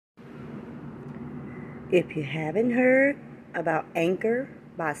If you haven't heard about Anchor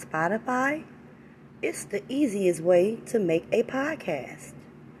by Spotify, it's the easiest way to make a podcast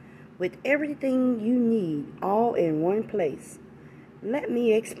with everything you need all in one place. Let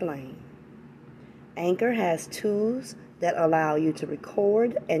me explain. Anchor has tools that allow you to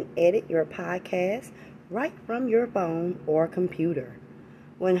record and edit your podcast right from your phone or computer.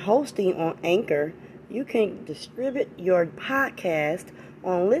 When hosting on Anchor, you can distribute your podcast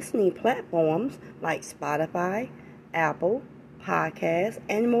on listening platforms like Spotify, Apple Podcasts,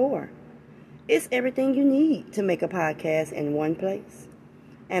 and more. It's everything you need to make a podcast in one place.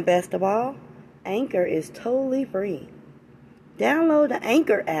 And best of all, Anchor is totally free. Download the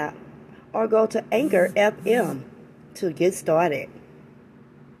Anchor app or go to Anchor FM to get started.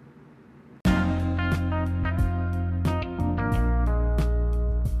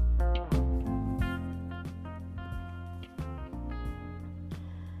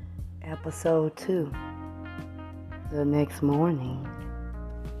 Episode 2. The next morning.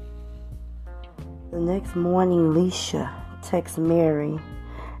 Leisha texts Mary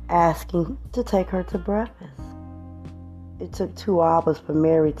asking to take her to breakfast. It took 2 hours for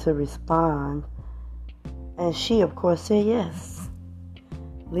Mary to respond, and she, of course, said yes.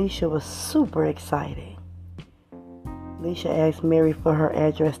 Leisha was super excited. Leisha asked Mary for her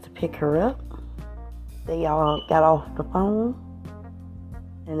address to pick her up. They all got off the phone,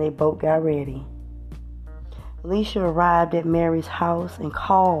 and they both got ready. Leisha arrived at Mary's house and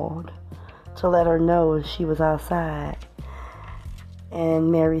called to let her know she was outside.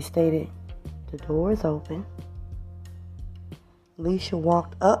 And Mary stated, "The door is open." Leisha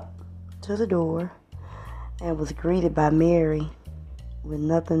walked up to the door and was greeted by Mary with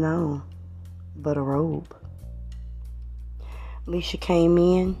nothing on but a robe. Leisha came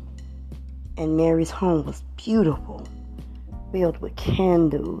in, and Mary's home was beautiful, filled with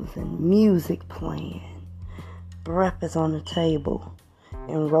candles and music playing, breakfast on the table,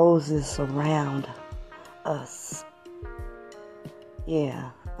 and roses around us.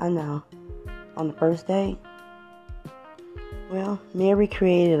 Yeah, I know. On the first day, well, Mary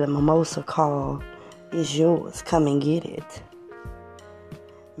created a mimosa called "It's Yours, Come and Get It."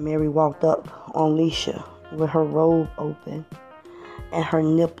 Mary walked up on Leisha with her robe open and her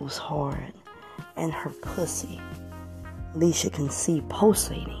nipples hard and her pussy Leisha can see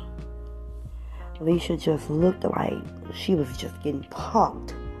pulsating. Leisha just looked like she was just getting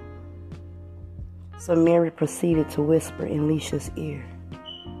pumped. So Mary proceeded to whisper in Leisha's ear,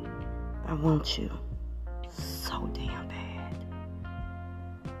 "I want you so damn bad."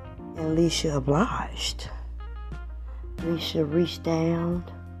 And Leisha obliged. Leisha reached down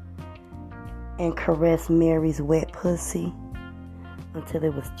and caressed Mary's wet pussy until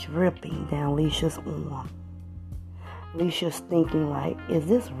it was dripping down Leisha's arm. Leisha's thinking like, is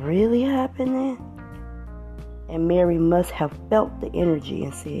this really happening? And Mary must have felt the energy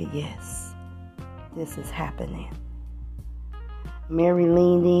and said, yes, this is happening. Mary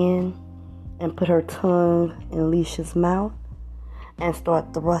leaned in and put her tongue in Leisha's mouth and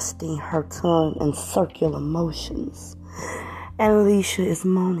started thrusting her tongue in circular motions. And Leisha is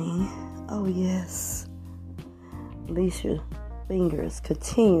moaning, oh yes. Leisha's fingers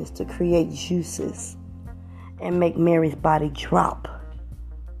continues to create juices and make Mary's body drop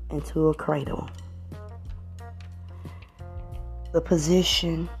into a cradle. The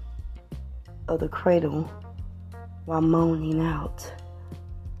position of the cradle while moaning out,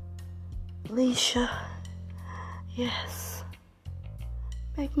 "Leisha, yes,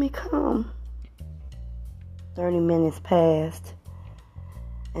 make me come." 30 minutes passed,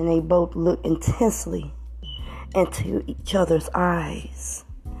 and they both looked intensely into each other's eyes,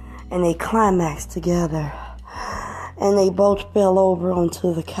 and they climaxed together. And they both fell over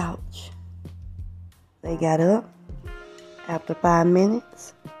onto the couch. They got up after 5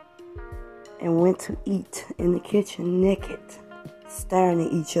 minutes and went to eat in the kitchen naked, staring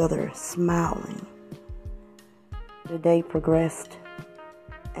at each other, smiling. The day progressed,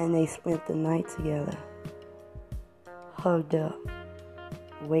 and they spent the night together, hugged up,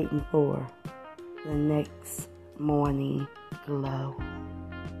 waiting for the next morning glow.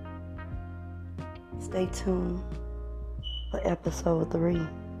 Stay tuned for episode 3.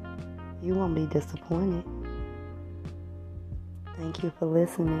 You won't be disappointed. Thank you for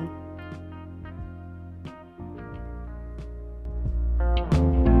listening.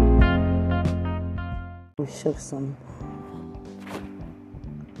 We shook some.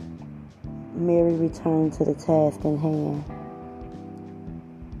 Mary returned to the task in hand,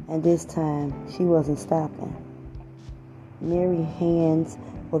 and this time she wasn't stopping. Mary's hands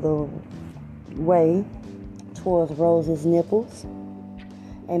were the way towards Rose's nipples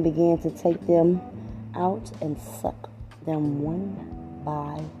and began to take them out and suck them one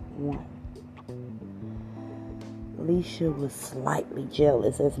by one. Alicia was slightly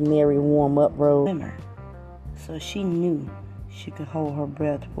jealous as Mary warmed up swimmer, so she knew she could hold her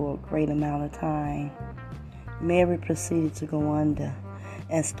breath for a great amount of time. Mary proceeded to go under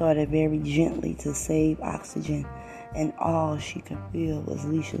and started very gently to save oxygen, and all she could feel was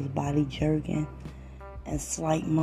Alicia's body jerking and slight moaning.